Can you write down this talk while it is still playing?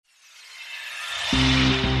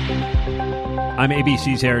I'm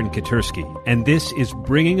ABC's Aaron Katursky, and this is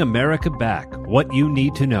Bringing America Back, What You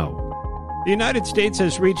Need to Know. The United States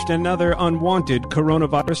has reached another unwanted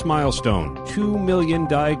coronavirus milestone, 2 million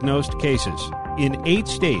diagnosed cases. In 8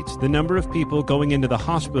 states, the number of people going into the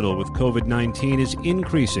hospital with COVID-19 is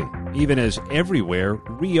increasing, even as everywhere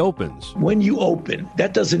reopens. When you open,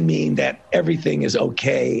 that doesn't mean that everything is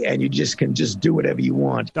okay and you can do whatever you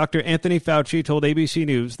want. Dr. Anthony Fauci told ABC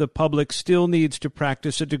News the public still needs to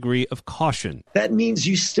practice a degree of caution. That means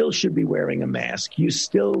you still should be wearing a mask. You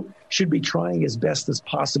still should be trying as best as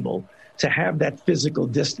possible to have that physical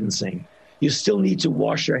distancing. You still need to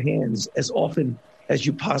wash your hands as often as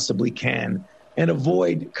you possibly can and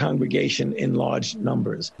avoid congregation in large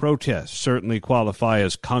numbers. Protests certainly qualify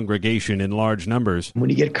as congregation in large numbers. When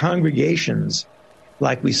you get congregations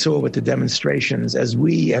like we saw with the demonstrations, as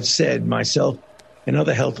we have said, myself and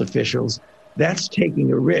other health officials, that's taking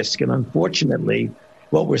a risk. And unfortunately,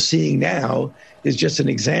 what we're seeing now is just an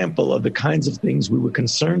example of the kinds of things we were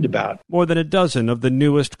concerned about. More than a dozen of the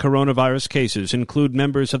newest coronavirus cases include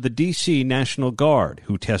members of the D.C. National Guard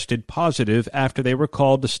who tested positive after they were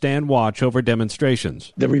called to stand watch over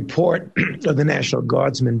demonstrations. The report of the National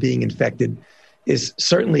Guardsmen being infected is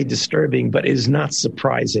certainly disturbing, but is not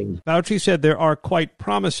surprising. Fauci said there are quite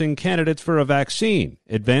promising candidates for a vaccine.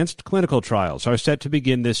 Advanced clinical trials are set to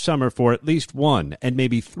begin this summer for at least 1 and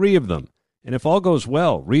maybe 3 of them. And if all goes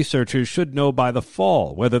well, researchers should know by the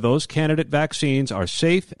fall whether those candidate vaccines are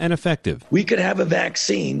safe and effective. We could have a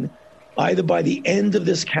vaccine either by the end of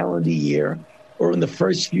this calendar year or in the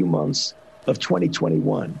first few months of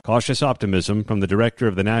 2021. Cautious optimism from the director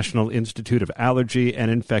of the National Institute of Allergy and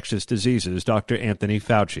Infectious Diseases, Dr. Anthony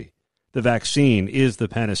Fauci. The vaccine is the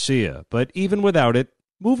panacea, but even without it,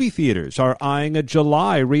 movie theaters are eyeing a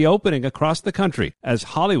July reopening across the country as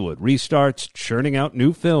Hollywood restarts churning out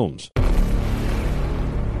new films.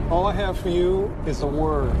 All I have for you is a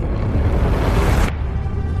word.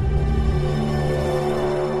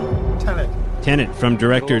 Tenet from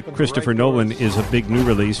director Christopher Nolan is a big new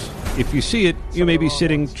release. If you see it, you may be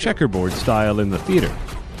sitting checkerboard style in the theater.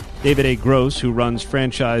 David A. Gross, who runs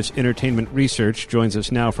Franchise Entertainment Research, joins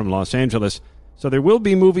us now from Los Angeles. So there will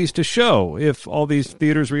be movies to show if all these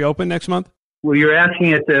theaters reopen next month? Well, you're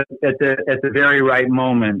asking at the very right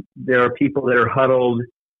moment. There are people that are huddled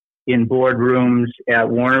in boardrooms at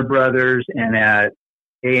Warner Brothers and at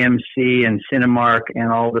AMC and Cinemark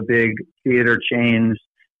and all the big theater chains.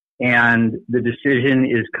 And the decision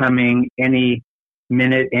is coming any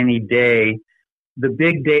minute, any day. The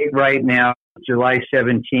big date right now, July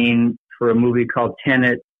 17, for a movie called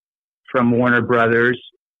Tenet from Warner Brothers.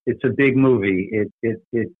 It's a big movie.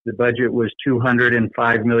 The budget was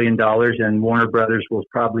 $205 million, and Warner Brothers will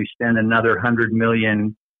probably spend another $100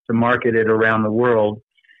 million to market it around the world.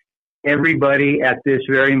 Everybody at this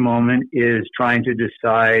very moment is trying to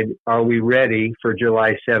decide, are we ready for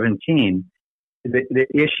July 17? The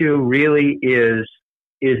issue really is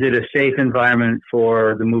it a safe environment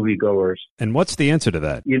for the moviegoers? And what's the answer to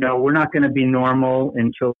that? You know, we're not going to be normal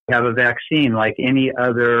until we have a vaccine, like any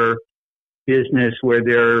other business where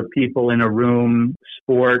there are people in a room,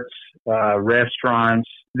 sports, restaurants.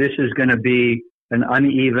 This is going to be an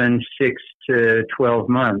uneven 6 to 12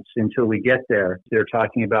 months until we get there. They're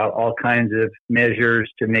talking about all kinds of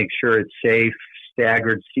measures to make sure it's safe,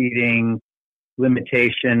 staggered seating,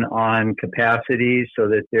 limitation on capacity so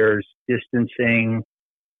that there's distancing,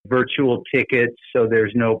 virtual tickets so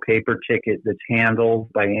there's no paper ticket that's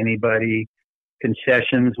handled by anybody.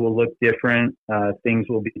 Concessions will look different. Things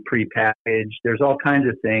will be prepackaged. There's all kinds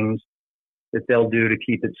of things that they'll do to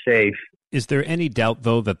keep it safe. Is there any doubt,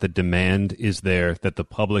 though, that the demand is there, that the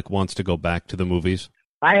public wants to go back to the movies?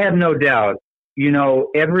 I have no doubt. You know,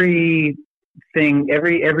 every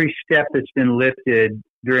step that's been lifted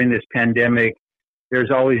during this pandemic, there's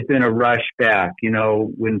always been a rush back. You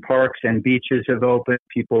know, when parks and beaches have opened,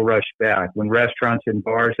 people rush back. When restaurants and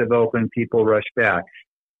bars have opened, people rush back.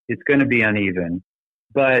 It's going to be uneven,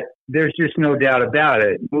 but there's just no doubt about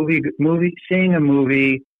it. Seeing a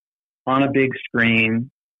movie on a big screen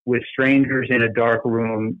with strangers in a dark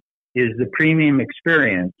room is the premium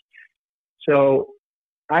experience. So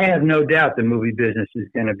I have no doubt the movie business is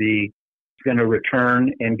going to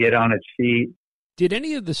return and get on its feet. Did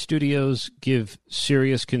any of the studios give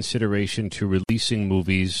serious consideration to releasing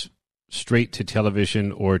movies straight to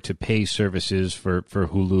television or to pay services for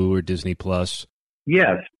Hulu or Disney Plus?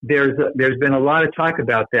 Yes, there's been a lot of talk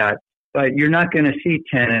about that, but you're not going to see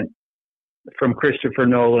Tenet from Christopher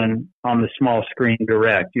Nolan on the small screen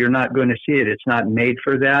direct. You're not going to see it. It's not made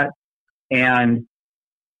for that. And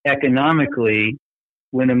economically,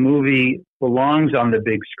 when a movie belongs on the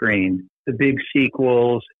big screen, the big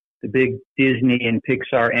sequels, the big Disney and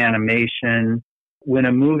Pixar animation. When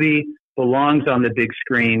a movie belongs on the big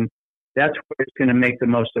screen, that's where it's going to make the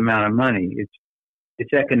most amount of money.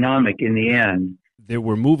 It's economic in the end. There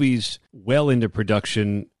were movies well into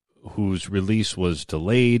production whose release was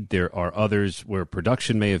delayed. There are others where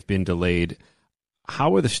production may have been delayed.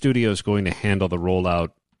 How are the studios going to handle the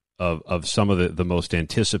rollout of some of the most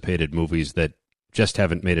anticipated movies that just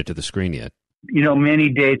haven't made it to the screen yet? Many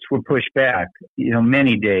dates were pushed back.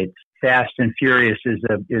 Many dates. Fast and Furious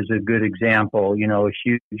is a good example. A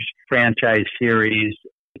huge franchise series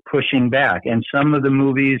pushing back. And some of the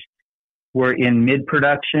movies were in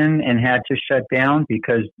mid-production and had to shut down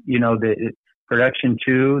because, the production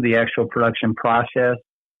 2, the actual production process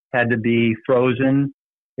had to be frozen.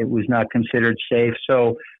 It was not considered safe.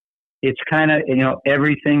 So it's kind of,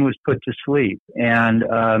 everything was put to sleep. And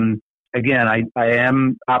again, I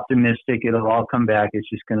am optimistic it'll all come back. It's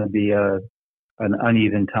just going to be an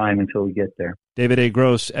uneven time until we get there. David A.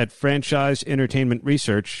 Gross at Franchise Entertainment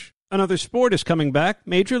Research. Another sport is coming back.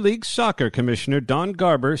 Major League Soccer Commissioner Don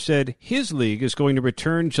Garber said his league is going to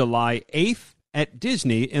return July 8th at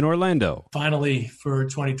Disney in Orlando. Finally, for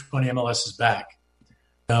 2020, MLS is back.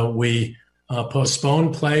 We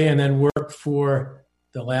postponed play and then worked for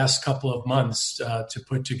the last couple of months to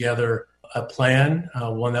put together a plan,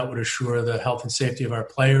 one that would assure the health and safety of our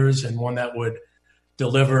players and one that would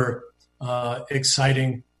deliver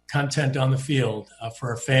exciting content on the field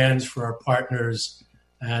for our fans, for our partners,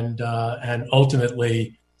 and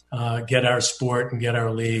ultimately get our sport and get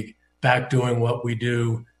our league back doing what we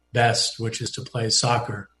do best, which is to play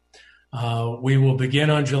soccer. We will begin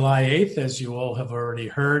on July 8th, as you all have already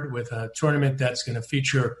heard, with a tournament that's going to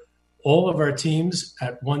feature all of our teams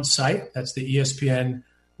at one site. That's the ESPN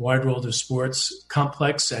Wide World of Sports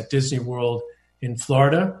complex at Disney World in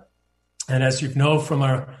Florida. And as you know from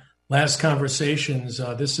our last conversations,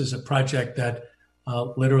 this is a project that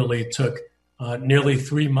literally took nearly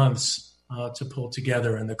 3 months to pull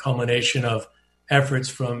together, and the culmination of efforts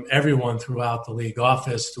from everyone throughout the league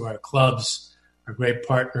office, through our clubs, our great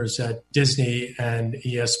partners at Disney and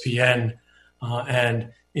ESPN, and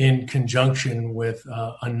in conjunction with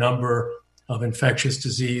a number of infectious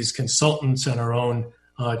disease consultants and our own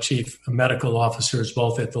chief medical officers,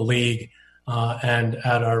 both at the league and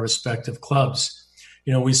at our respective clubs.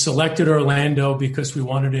 We selected Orlando because we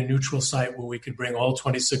wanted a neutral site where we could bring all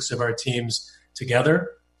 26 of our teams together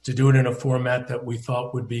to do it in a format that we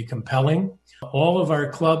thought would be compelling. All of our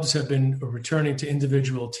clubs have been returning to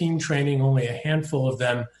individual team training. Only a handful of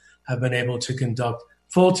them have been able to conduct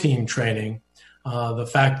full team training. The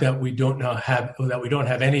fact that we don't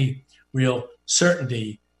have any real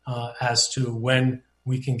certainty as to when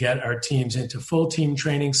we can get our teams into full team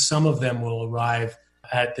training. Some of them will arrive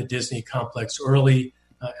at the Disney complex early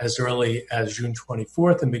as June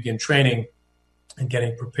 24th and begin training and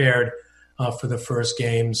getting prepared for the first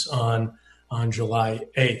games on July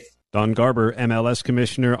 8th. Don Garber, MLS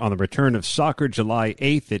Commissioner, on the return of soccer July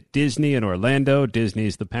 8th at Disney in Orlando. Disney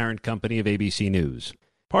is the parent company of ABC News.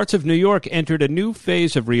 Parts of New York entered a new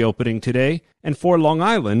phase of reopening today, and for Long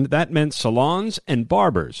Island, that meant salons and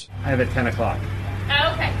barbers. I have at 10 o'clock.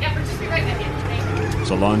 Oh, okay. Yeah, we'll just be right with you.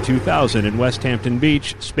 Salon 2000 in West Hampton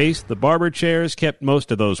Beach spaced the barber chairs, kept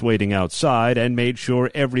most of those waiting outside, and made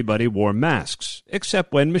sure everybody wore masks,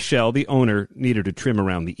 except when Michelle, the owner, needed to trim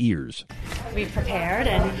around the ears. We prepared,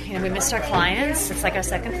 and we missed our clients. It's like our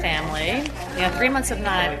second family. 3 months of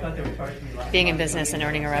not being in business and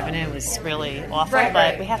earning a revenue was really awful,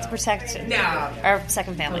 but we have to protect our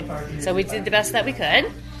second family. So we did the best that we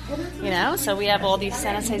could. So we have all the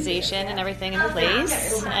sanitization and everything in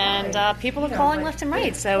place, and people are calling left and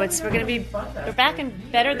right. So we're back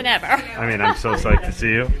and better than ever. I mean, I'm so psyched to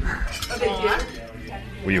see you.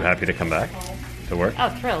 Were you happy to come back to work? Oh,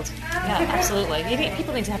 thrilled. Yeah, absolutely.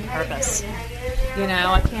 People need to have a purpose.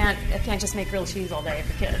 I can't just make grilled cheese all day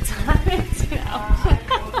for kids.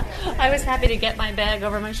 I was happy to get my bag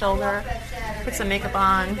over my shoulder, put some makeup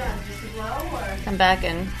on, come back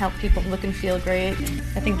and help people look and feel great.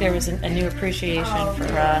 I think there was a new appreciation for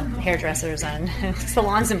hairdressers and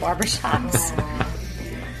salons and barbershops.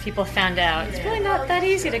 People found out it's really not that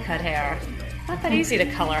easy to cut hair, not that easy to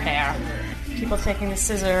color hair. People taking the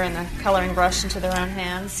scissor and the coloring brush into their own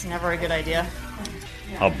hands, never a good idea.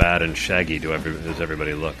 How bad and shaggy does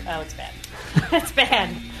everybody look? Oh, it's bad. It's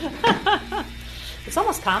bad. It's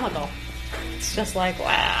almost comical. It's just like,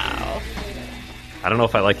 wow. I don't know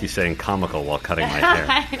if I like you saying comical while cutting my hair.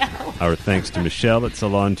 I know. Our thanks to Michelle at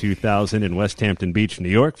Salon 2000 in West Hampton Beach, New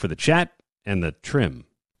York, for the chat and the trim.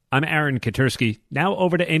 I'm Aaron Katursky. Now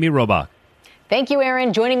over to Amy Robach. Thank you,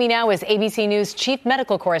 Aaron. Joining me now is ABC News Chief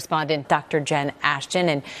Medical Correspondent Dr. Jen Ashton.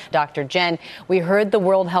 And Dr. Jen, we heard the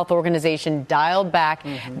World Health Organization dial back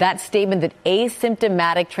that statement that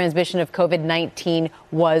asymptomatic transmission of COVID-19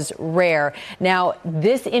 was rare. Now,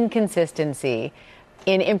 this inconsistency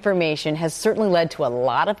in information has certainly led to a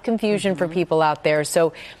lot of confusion for people out there.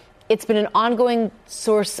 So it's been an ongoing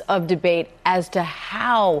source of debate as to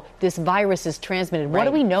how this virus is transmitted. What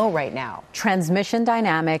do we know right now? Transmission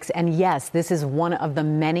dynamics. And yes, this is one of the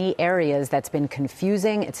many areas that's been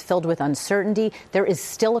confusing. It's filled with uncertainty. There is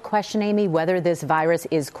still a question, Amy, whether this virus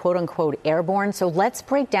is, quote unquote, airborne. So let's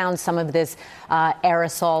break down some of this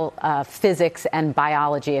aerosol physics and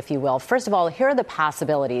biology, if you will. First of all, here are the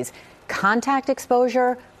possibilities. Contact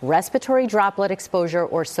exposure, respiratory droplet exposure,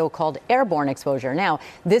 or so-called airborne exposure. Now,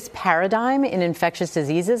 this paradigm in infectious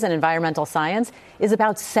diseases and environmental science is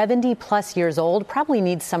about 70 plus years old, probably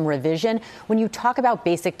needs some revision. When you talk about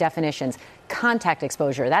basic definitions, contact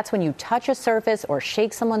exposure, that's when you touch a surface or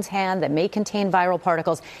shake someone's hand that may contain viral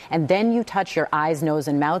particles, and then you touch your eyes, nose,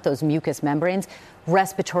 and mouth, those mucous membranes.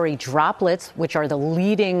 Respiratory droplets, which are the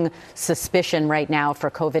leading suspicion right now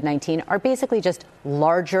for COVID-19, are basically just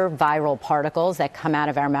larger viral particles that come out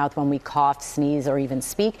of our mouth when we cough, sneeze, or even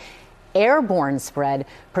speak. Airborne spread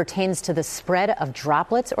pertains to the spread of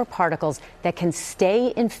droplets or particles that can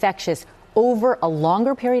stay infectious over a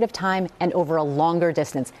longer period of time and over a longer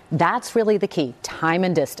distance. That's really the key, time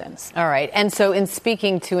and distance. All right. And so in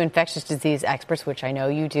speaking to infectious disease experts, which I know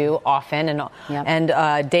you do often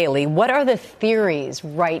and daily, what are the theories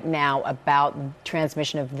right now about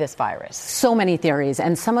transmission of this virus? So many theories.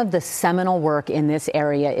 And some of the seminal work in this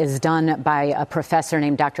area is done by a professor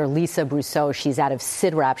named Dr. Lisa Brousseau. She's out of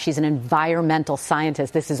CIDRAP. She's an environmental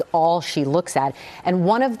scientist. This is all she looks at. And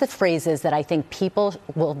one of the phrases that I think people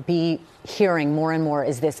will be hearing more and more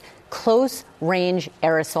is this close range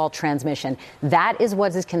aerosol transmission. That is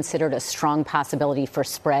what is considered a strong possibility for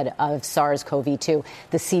spread of SARS-CoV-2.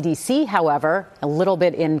 The CDC, however, a little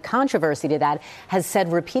bit in controversy to that, has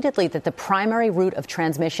said repeatedly that the primary route of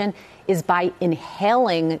transmission is by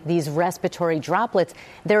inhaling these respiratory droplets.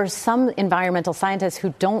 There are some environmental scientists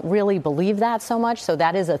who don't really believe that so much, so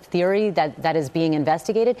that is a theory that is being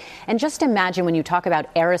investigated. And just imagine when you talk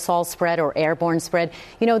about aerosol spread or airborne spread,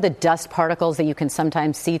 you know, the dust particles that you can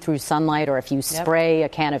sometimes see through sunlight, or if you spray a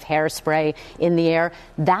can of hairspray in the air,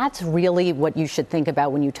 that's really what you should think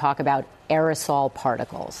about when you talk about aerosol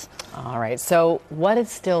particles. All right. So what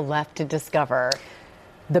is still left to discover?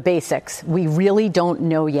 The basics. We really don't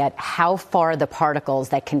know yet how far the particles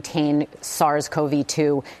that contain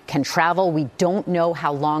SARS-CoV-2 can travel. We don't know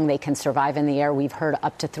how long they can survive in the air. We've heard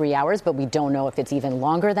up to 3 hours, but we don't know if it's even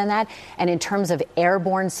longer than that. And in terms of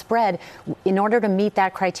airborne spread, in order to meet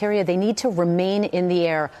that criteria, they need to remain in the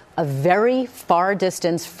air a very far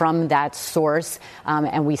distance from that source.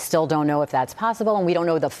 And we still don't know if that's possible. And we don't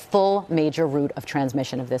know the full major route of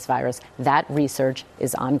transmission of this virus. That research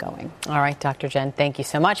is ongoing. All right, Dr. Jen, thank you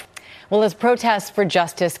so much. Well, as protests for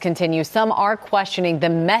justice continue, some are questioning the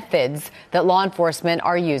methods that law enforcement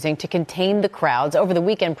are using to contain the crowds. Over the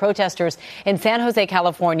weekend, protesters in San Jose,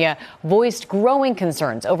 California, voiced growing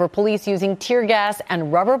concerns over police using tear gas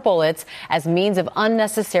and rubber bullets as means of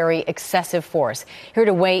unnecessary excessive force. Here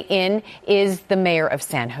to weigh in is the mayor of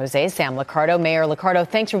San Jose, Sam Liccardo. Mayor Liccardo,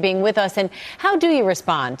 thanks for being with us. And how do you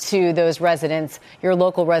respond to those residents, your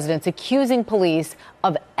local residents, accusing police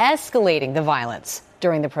of escalating the violence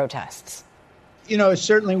during the protests? You know,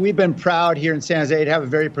 certainly we've been proud here in San Jose to have a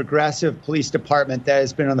very progressive police department that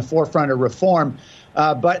has been on the forefront of reform.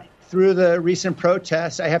 But through the recent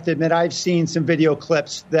protests, I have to admit, I've seen some video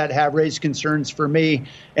clips that have raised concerns for me.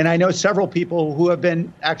 And I know several people who have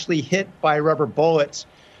been actually hit by rubber bullets.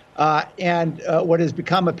 And what has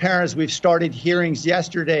become apparent as we've started hearings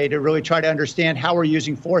yesterday to really try to understand how we're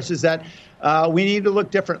using force is that we need to look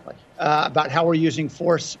differently about how we're using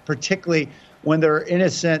force, particularly when there are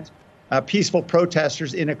innocent, peaceful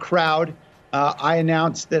protesters in a crowd. I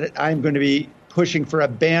announced that I'm going to be pushing for a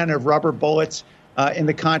ban of rubber bullets in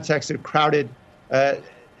the context of crowded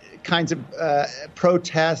kinds of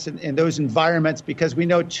protests in those environments, because we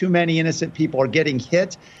know too many innocent people are getting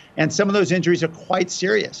hit, and some of those injuries are quite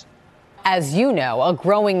serious. As you know, a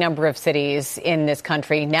growing number of cities in this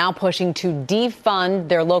country now pushing to defund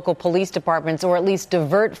their local police departments, or at least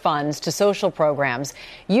divert funds to social programs.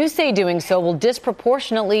 You say doing so will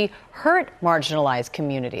disproportionately hurt marginalized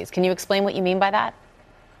communities. Can you explain what you mean by that?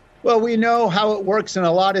 Well, we know how it works in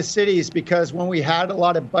a lot of cities, because when we had a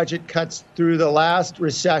lot of budget cuts through the last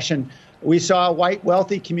recession, we saw white,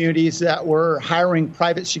 wealthy communities that were hiring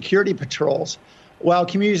private security patrols, while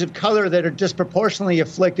communities of color that are disproportionately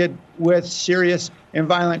afflicted with serious and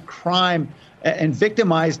violent crime and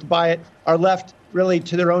victimized by it are left really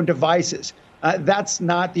to their own devices. That's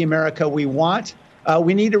not the America we want.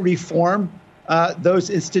 We need to reform those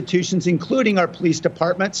institutions, including our police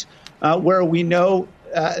departments, where we know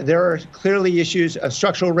there are clearly issues of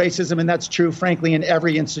structural racism, and that's true, frankly, in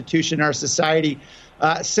every institution in our society.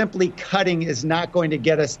 Simply cutting is not going to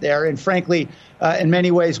get us there. And frankly, in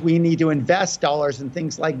many ways, we need to invest dollars in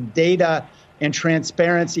things like data and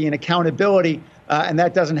transparency and accountability, and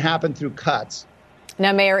that doesn't happen through cuts.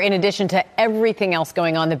 Now, Mayor, in addition to everything else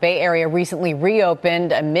going on, the Bay Area recently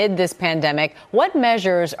reopened amid this pandemic. What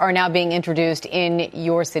measures are now being introduced in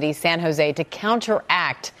your city, San Jose, to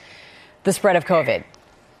counteract the spread of COVID?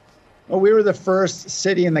 Well, we were the first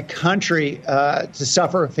city in the country to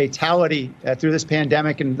suffer a fatality through this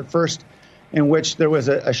pandemic, and the first in which there was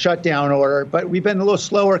a shutdown order. But we've been a little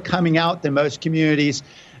slower coming out than most communities.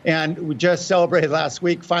 And we just celebrated last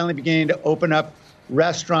week, finally beginning to open up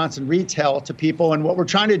restaurants and retail to people. And what we're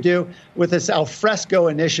trying to do with this Al Fresco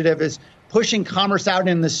initiative is pushing commerce out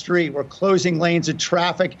in the street. We're closing lanes of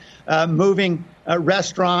traffic, moving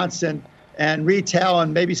restaurants and retail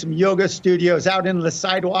and maybe some yoga studios out into the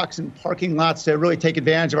sidewalks and parking lots to really take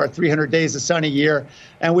advantage of our 300 days of sun a year.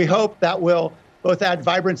 And we hope that will both add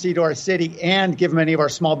vibrancy to our city and give many of our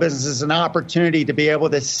small businesses an opportunity to be able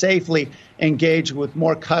to safely engage with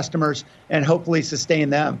more customers and hopefully sustain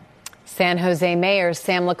them. San Jose Mayor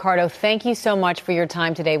Sam Liccardo, thank you so much for your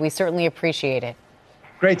time today. We certainly appreciate it.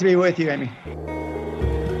 Great to be with you, Amy.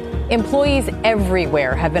 Employees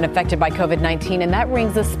everywhere have been affected by COVID-19, and that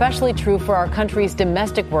rings especially true for our country's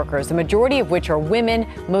domestic workers, the majority of which are women,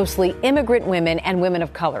 mostly immigrant women and women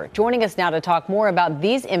of color. Joining us now to talk more about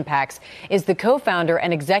these impacts is the co-founder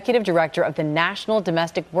and executive director of the National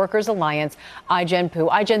Domestic Workers Alliance, Ai-jen Poo.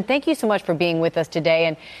 Ai-jen, thank you so much for being with us today.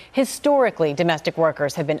 And historically, domestic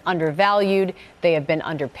workers have been undervalued. They have been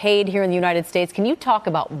underpaid here in the United States. Can you talk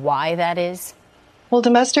about why that is? Well,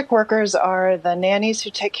 domestic workers are the nannies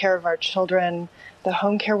who take care of our children, the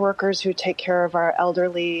home care workers who take care of our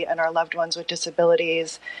elderly and our loved ones with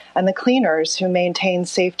disabilities, and the cleaners who maintain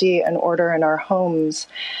safety and order in our homes.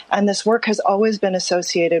 And this work has always been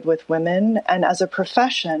associated with women, and as a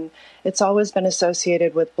profession, it's always been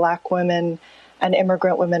associated with Black women and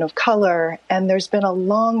immigrant women of color. And there's been a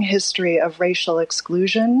long history of racial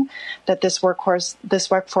exclusion that this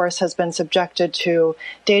workforce has been subjected to,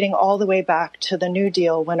 dating all the way back to the New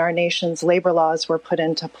Deal when our nation's labor laws were put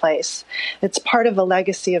into place. It's part of a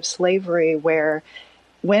legacy of slavery where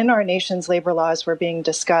when our nation's labor laws were being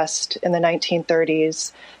discussed in the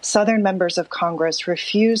 1930s, Southern members of Congress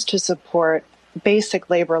refused to support basic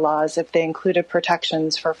labor laws if they included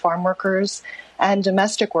protections for farm workers and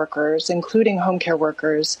domestic workers, including home care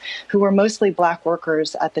workers, who were mostly Black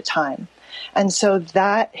workers at the time. And so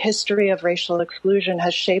that history of racial exclusion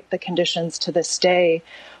has shaped the conditions to this day,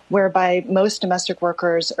 whereby most domestic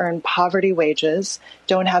workers earn poverty wages,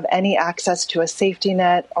 don't have any access to a safety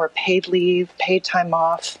net or paid leave, paid time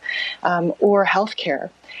off, or health care.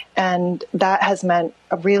 And that has meant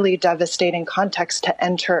a really devastating context to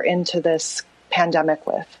enter into this pandemic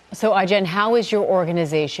with. So, Ai-jen, how is your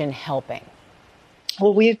organization helping?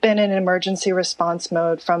 Well, we've been in emergency response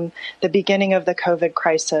mode from the beginning of the COVID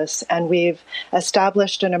crisis, and we've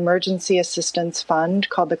established an emergency assistance fund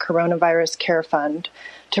called the Coronavirus Care Fund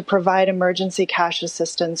to provide emergency cash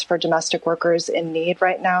assistance for domestic workers in need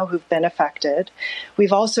right now who've been affected.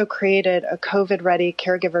 We've also created a COVID-ready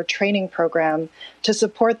caregiver training program to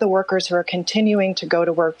support the workers who are continuing to go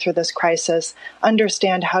to work through this crisis,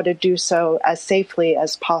 understand how to do so as safely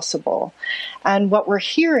as possible. And what we're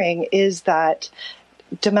hearing is that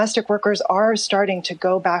domestic workers are starting to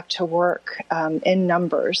go back to work in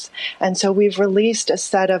numbers. And so we've released a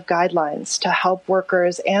set of guidelines to help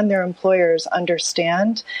workers and their employers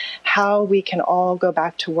understand how we can all go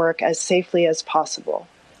back to work as safely as possible.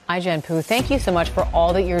 Ai-jen Poo, thank you so much for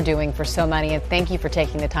all that you're doing for so many, and thank you for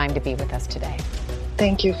taking the time to be with us today.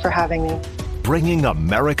 Thank you for having me. Bringing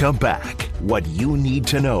America back. What you need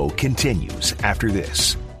to know continues after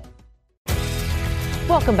this.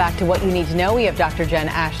 Welcome back to What You Need to Know. We have Dr. Jen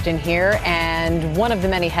Ashton here, and one of the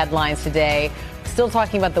many headlines today, still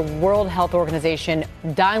talking about the World Health Organization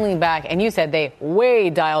dialing back, and you said they way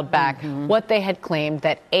dialed back what they had claimed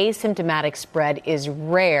that asymptomatic spread is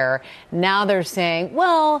rare. Now they're saying,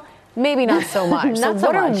 well, maybe not so much.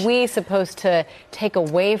 What are we supposed to take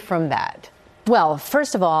away from that? Well,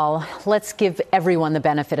 first of all, let's give everyone the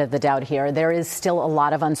benefit of the doubt here. There is still a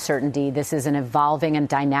lot of uncertainty. This is an evolving and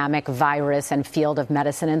dynamic virus and field of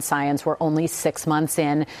medicine and science. We're only 6 months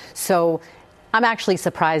in. So I'm actually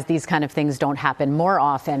surprised these kind of things don't happen more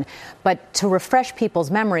often. But to refresh people's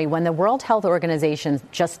memory, when the World Health Organization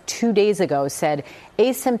just 2 days ago said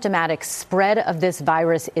asymptomatic spread of this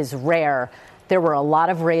virus is rare, there were a lot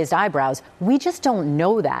of raised eyebrows. We just don't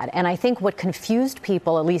know that. And I think what confused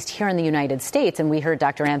people, at least here in the United States, and we heard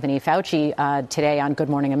Dr. Anthony Fauci today on Good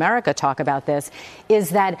Morning America talk about this,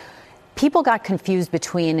 is that people got confused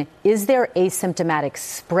between, is there asymptomatic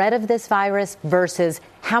spread of this virus versus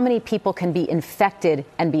how many people can be infected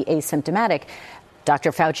and be asymptomatic?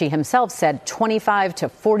 Dr. Fauci himself said 25 to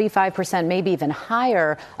 45%, maybe even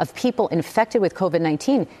higher, of people infected with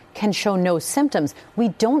COVID-19 can show no symptoms. We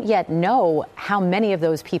don't yet know how many of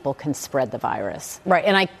those people can spread the virus. Right.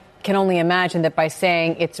 And I can only imagine that by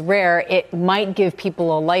saying it's rare, it might give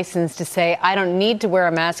people a license to say, I don't need to wear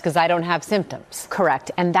a mask because I don't have symptoms.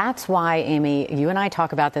 Correct. And that's why, Amy, you and I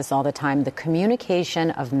talk about this all the time. The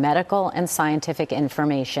communication of medical and scientific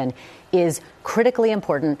information is critically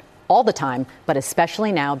important all the time, but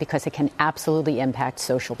especially now because it can absolutely impact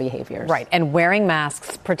social behaviors. Right. And wearing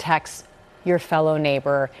masks protects your fellow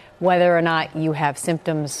neighbor, whether or not you have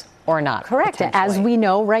symptoms or not. Correct. As we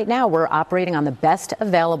know right now, we're operating on the best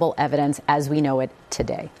available evidence as we know it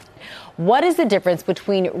today. What is the difference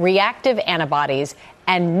between reactive antibodies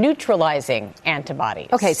and neutralizing antibodies?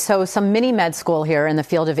 Okay, so some mini med school here in the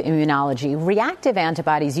field of immunology. Reactive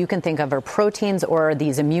antibodies you can think of are proteins or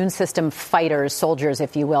these immune system fighters, soldiers,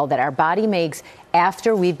 if you will, that our body makes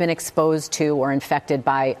after we've been exposed to or infected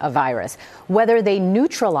by a virus. Whether they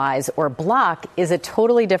neutralize or block is a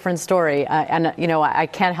totally different story. I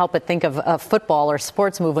can't help but think of a football or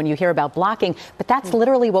sports move when you hear about blocking, but that's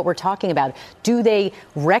literally what we're talking about. Do they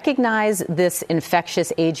recognize this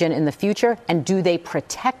infectious agent in the future, and do they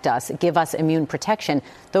protect us, give us immune protection?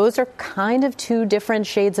 Those are kind of two different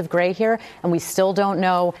shades of gray here, and we still don't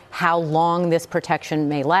know how long this protection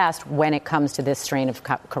may last when it comes to this strain of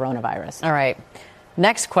coronavirus. All right.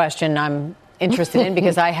 Next question I'm interested in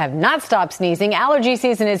because I have not stopped sneezing. Allergy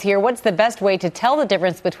season is here. What's the best way to tell the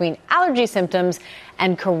difference between allergy symptoms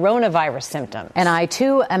and coronavirus symptoms? And I,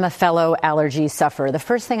 too, am a fellow allergy sufferer. The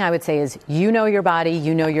first thing I would say is you know your body,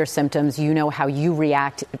 you know your symptoms, you know how you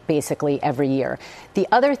react basically every year. The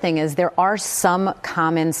other thing is there are some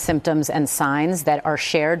common symptoms and signs that are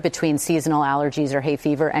shared between seasonal allergies or hay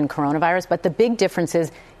fever and coronavirus. But the big difference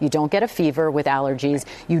is you don't get a fever with allergies.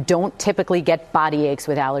 You don't typically get body aches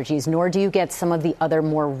with allergies, nor do you get some of the other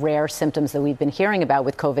more rare symptoms that we've been hearing about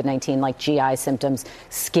with COVID-19, like GI symptoms,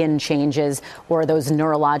 skin changes, or those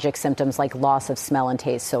neurologic symptoms like loss of smell and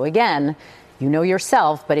taste. So again, you know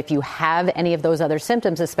yourself, but if you have any of those other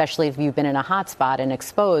symptoms, especially if you've been in a hot spot and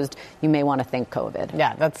exposed, you may want to think COVID.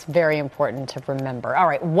 Yeah, that's very important to remember. All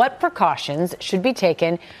right, what precautions should be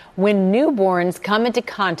taken when newborns come into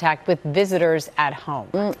contact with visitors at home?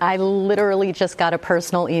 I literally just got a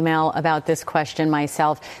personal email about this question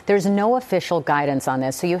myself. There's no official guidance on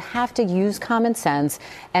this, so you have to use common sense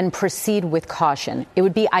and proceed with caution. It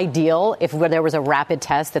would be ideal if there was a rapid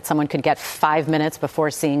test that someone could get 5 minutes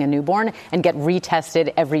before seeing a newborn and get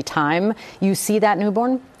retested every time you see that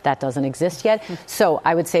newborn. That doesn't exist yet. So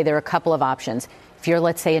I would say there are a couple of options. If you're,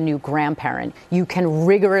 let's say, a new grandparent, you can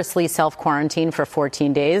rigorously self-quarantine for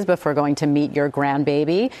 14 days before going to meet your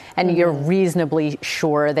grandbaby, and you're reasonably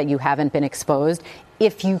sure that you haven't been exposed.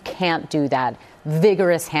 If you can't do that,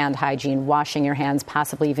 vigorous hand hygiene, washing your hands,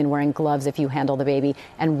 possibly even wearing gloves if you handle the baby,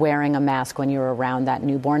 and wearing a mask when you're around that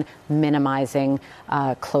newborn, minimizing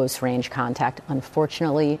close range contact,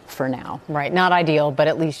 unfortunately, for now. Right. Not ideal, but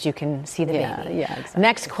at least you can see the baby. Yeah, exactly.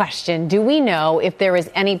 Next question. Do we know if there is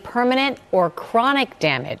any permanent or chronic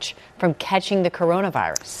damage from catching the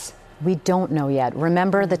coronavirus? We don't know yet.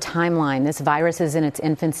 Remember the timeline. This virus is in its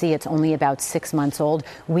infancy. It's only about 6 months old.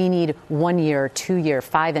 We need 1 year, 2 year,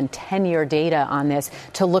 5 and 10 year data on this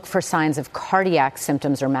to look for signs of cardiac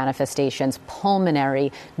symptoms or manifestations,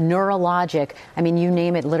 pulmonary, neurologic. I mean, you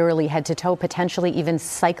name it, literally head to toe, potentially even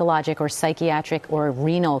psychologic or psychiatric or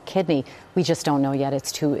renal, kidney. We just don't know yet.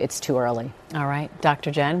 It's too early. All right.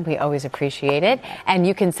 Dr. Jen, we always appreciate it. And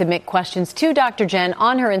you can submit questions to Dr. Jen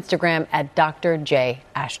on her Instagram at Dr. J.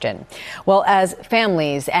 Ashton. Well, as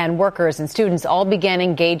families and workers and students all began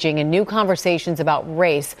engaging in new conversations about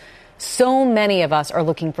race, so many of us are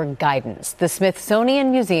looking for guidance. The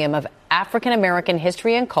Smithsonian Museum of African American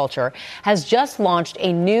History and Culture has just launched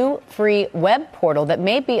a new free web portal that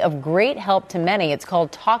may be of great help to many. It's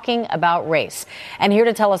called Talking About Race. And here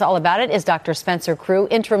to tell us all about it is Dr. Spencer Crew,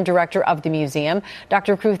 interim director of the museum.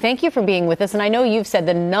 Dr. Crew, thank you for being with us. And I know you've said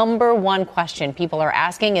the number one question people are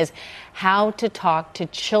asking is how to talk to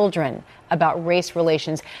children about race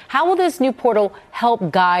relations. How will this new portal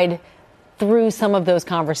help guide through some of those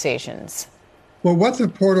conversations? Well, what the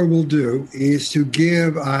portal will do is to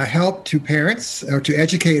give help to parents or to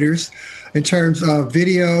educators in terms of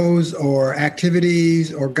videos or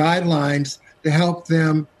activities or guidelines to help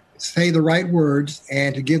them say the right words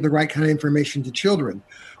and to give the right kind of information to children.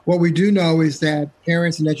 What we do know is that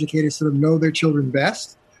parents and educators sort of know their children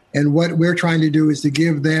best. And what we're trying to do is to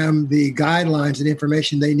give them the guidelines and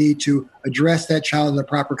information they need to address that child in the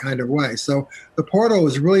proper kind of way. So the portal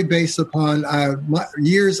is really based upon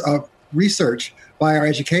years of research by our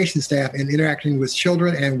education staff in interacting with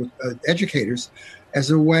children and with educators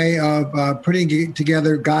as a way of putting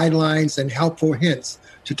together guidelines and helpful hints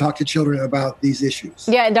to talk to children about these issues.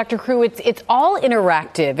 Yeah, and Dr. Crew, it's all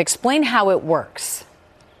interactive. Explain how it works.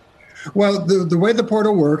 Well, the way the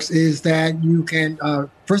portal works is that you can,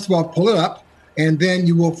 first of all, pull it up, and then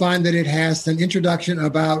you will find that it has an introduction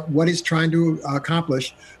about what it's trying to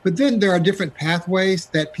accomplish. But then there are different pathways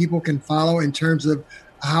that people can follow in terms of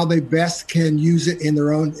how they best can use it in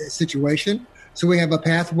their own situation. So we have a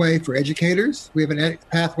pathway for educators. We have a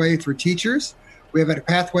pathway for teachers. We have a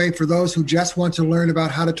pathway for those who just want to learn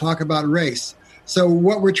about how to talk about race. So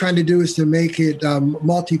what we're trying to do is to make it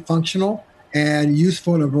multifunctional and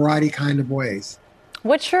useful in a variety kind of ways.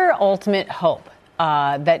 What's your ultimate hope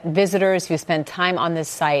that visitors who spend time on this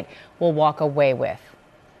site will walk away with?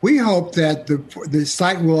 We hope that the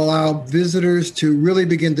site will allow visitors to really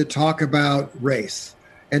begin to talk about race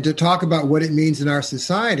and to talk about what it means in our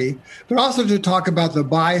society, but also to talk about the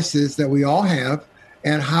biases that we all have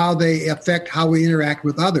and how they affect how we interact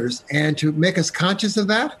with others, and to make us conscious of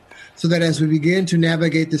that, so that as we begin to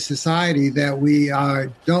navigate the society, that we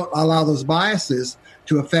don't allow those biases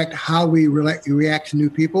to affect how we react to new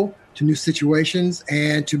people, to new situations,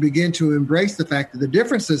 and to begin to embrace the fact that the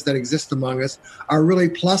differences that exist among us are really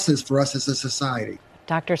pluses for us as a society.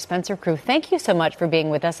 Dr. Spencer Crew, thank you so much for being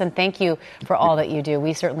with us, and thank you for all that you do.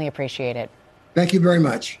 We certainly appreciate it. Thank you very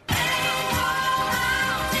much.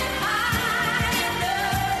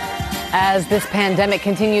 As this pandemic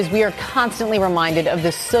continues, we are constantly reminded of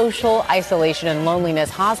the social isolation and loneliness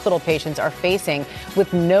hospital patients are facing.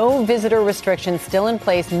 With no visitor restrictions still in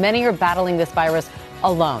place, many are battling this virus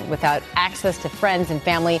alone, without access to friends and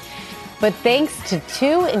family. But thanks to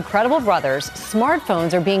two incredible brothers,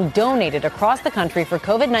 smartphones are being donated across the country for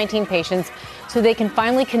COVID-19 patients so they can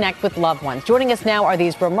finally connect with loved ones. Joining us now are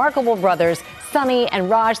these remarkable brothers, Sonny and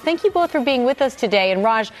Raj. Thank you both for being with us today. And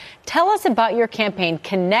Raj, tell us about your campaign,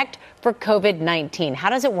 Connect for COVID-19.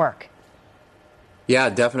 How does it work? Yeah,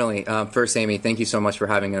 definitely. First, Amy, thank you so much for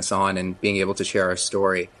having us on and being able to share our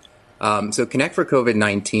story. So Connect for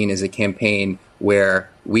COVID-19 is a campaign where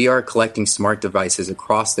we are collecting smart devices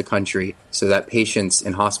across the country so that patients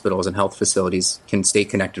in hospitals and health facilities can stay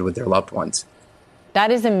connected with their loved ones. That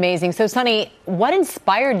is amazing. So, Sonny, what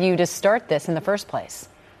inspired you to start this in the first place?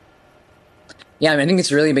 Yeah, I think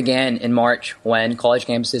this really began in March when college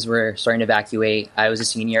campuses were starting to evacuate. I was a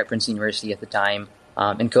senior at Princeton University at the time,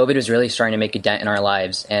 and COVID was really starting to make a dent in our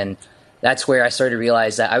lives. And that's where I started to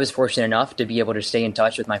realize that I was fortunate enough to be able to stay in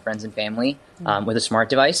touch with my friends and family with a smart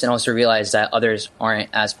device, and also realize that others aren't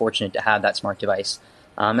as fortunate to have that smart device.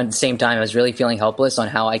 At the same time, I was really feeling helpless on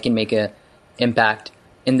how I can make an impact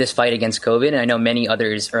in this fight against COVID, and I know many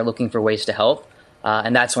others are looking for ways to help.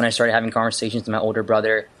 And that's when I started having conversations with my older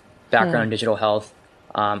brother, background in digital health,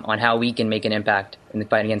 on how we can make an impact in the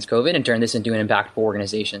fight against COVID and turn this into an impactful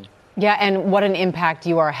organization. Yeah, and what an impact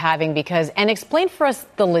you are having and explain for us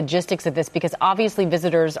the logistics of this, because obviously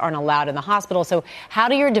visitors aren't allowed in the hospital. So how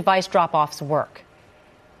do your device drop-offs work?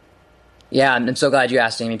 Yeah, I'm so glad you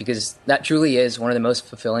asked, Amy, because that truly is one of the most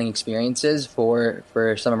fulfilling experiences for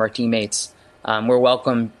some of our teammates. We're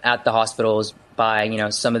welcomed at the hospitals by,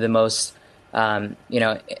 some of the most,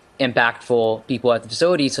 impactful people at the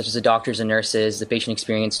facilities, such as the doctors and nurses, the patient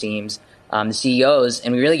experience teams, the CEOs,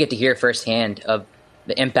 and we really get to hear firsthand of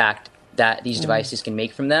the impact that these devices can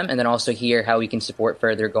make from them, and then also hear how we can support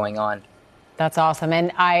further going on. That's awesome.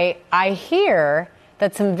 And I hear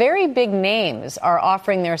that some very big names are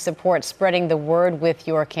offering their support, spreading the word with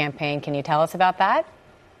your campaign. Can you tell us about that?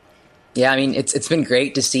 Yeah, it's been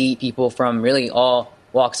great to see people from really all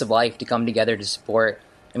walks of life to come together to support.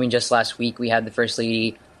 Just last week we had the First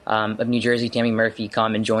Lady of New Jersey, Tammy Murphy,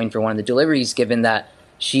 come and join for one of the deliveries, given that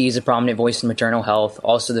she's a prominent voice in maternal health,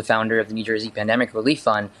 also the founder of the New Jersey Pandemic Relief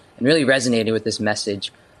Fund, and really resonated with this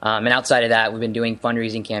message. And outside of that, we've been doing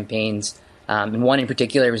fundraising campaigns. And one in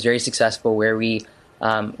particular was very successful, where we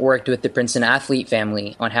worked with the Princeton athlete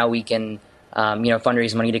family on how we can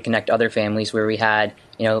fundraise money to connect other families, where we had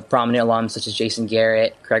prominent alums such as Jason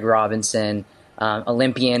Garrett, Craig Robinson,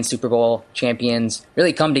 Olympians, Super Bowl champions,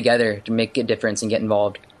 really come together to make a difference and get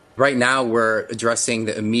involved. Right now, we're addressing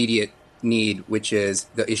the immediate need, which is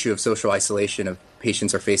the issue of social isolation of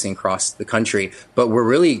patients are facing across the country. But we're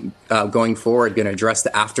really going forward going to address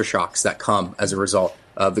the aftershocks that come as a result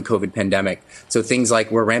of the COVID pandemic. So things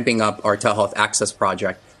like we're ramping up our telehealth access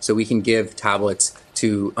project so we can give tablets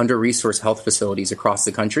to under-resourced health facilities across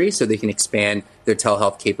the country so they can expand their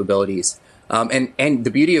telehealth capabilities. And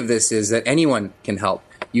the beauty of this is that anyone can help.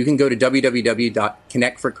 You can go to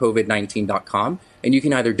www.connectforcovid19.com and you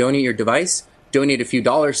can either donate your device, donate a few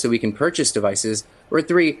dollars so we can purchase devices, or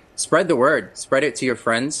 3, spread the word, spread it to your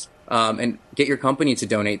friends, and get your company to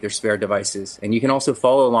donate their spare devices. And you can also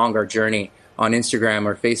follow along our journey on Instagram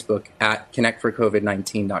or Facebook at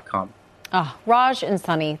connectforcovid19.com. Raj and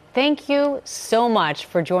Sunny, thank you so much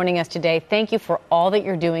for joining us today. Thank you for all that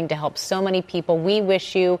you're doing to help so many people. We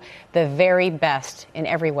wish you the very best in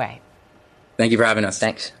every way. Thank you for having us.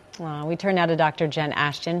 Thanks. We turn now to Dr. Jen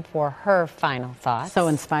Ashton for her final thoughts. So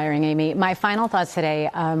inspiring, Amy. My final thoughts today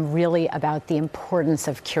really about the importance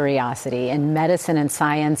of curiosity. In medicine and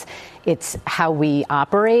science, it's how we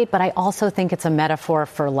operate, but I also think it's a metaphor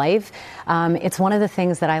for life. It's one of the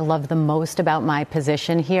things that I love the most about my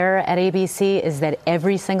position here at ABC is that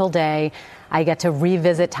every single day I get to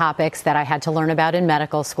revisit topics that I had to learn about in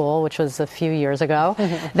medical school, which was a few years ago,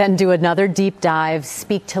 then do another deep dive,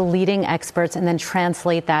 speak to leading experts, and then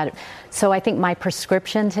translate that. So I think my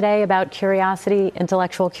prescription today about curiosity,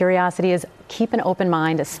 intellectual curiosity, is keep an open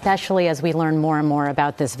mind, especially as we learn more and more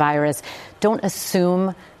about this virus. Don't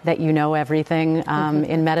assume that you know everything.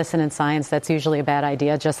 In medicine and science, that's usually a bad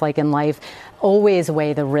idea, just like in life. Always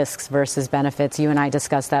weigh the risks versus benefits. You and I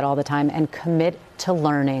discuss that all the time, and commit to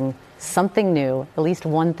learning something new, at least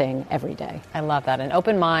one thing every day. I love that. An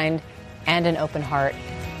open mind and an open heart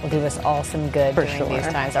will do us all some good during these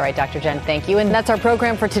times. All right, Dr. Jen, thank you. And that's our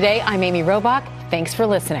program for today. I'm Amy Robach. Thanks for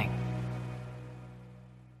listening.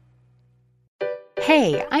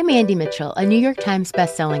 Hey, I'm Andy Mitchell, a New York Times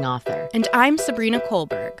bestselling author. And I'm Sabrina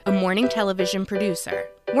Kohlberg, a morning television producer.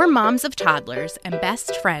 We're moms of toddlers and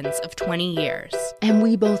best friends of 20 years. And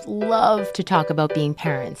we both love to talk about being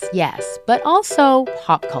parents, yes, but also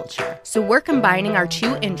pop culture. So we're combining our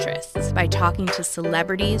two interests by talking to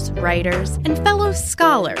celebrities, writers, and fellow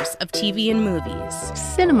scholars of TV and movies.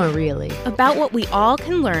 Cinema, really. About what we all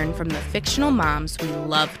can learn from the fictional moms we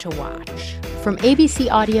love to watch. From ABC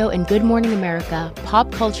Audio and Good Morning America,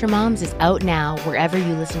 Pop Culture Moms is out now wherever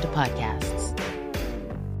you listen to podcasts.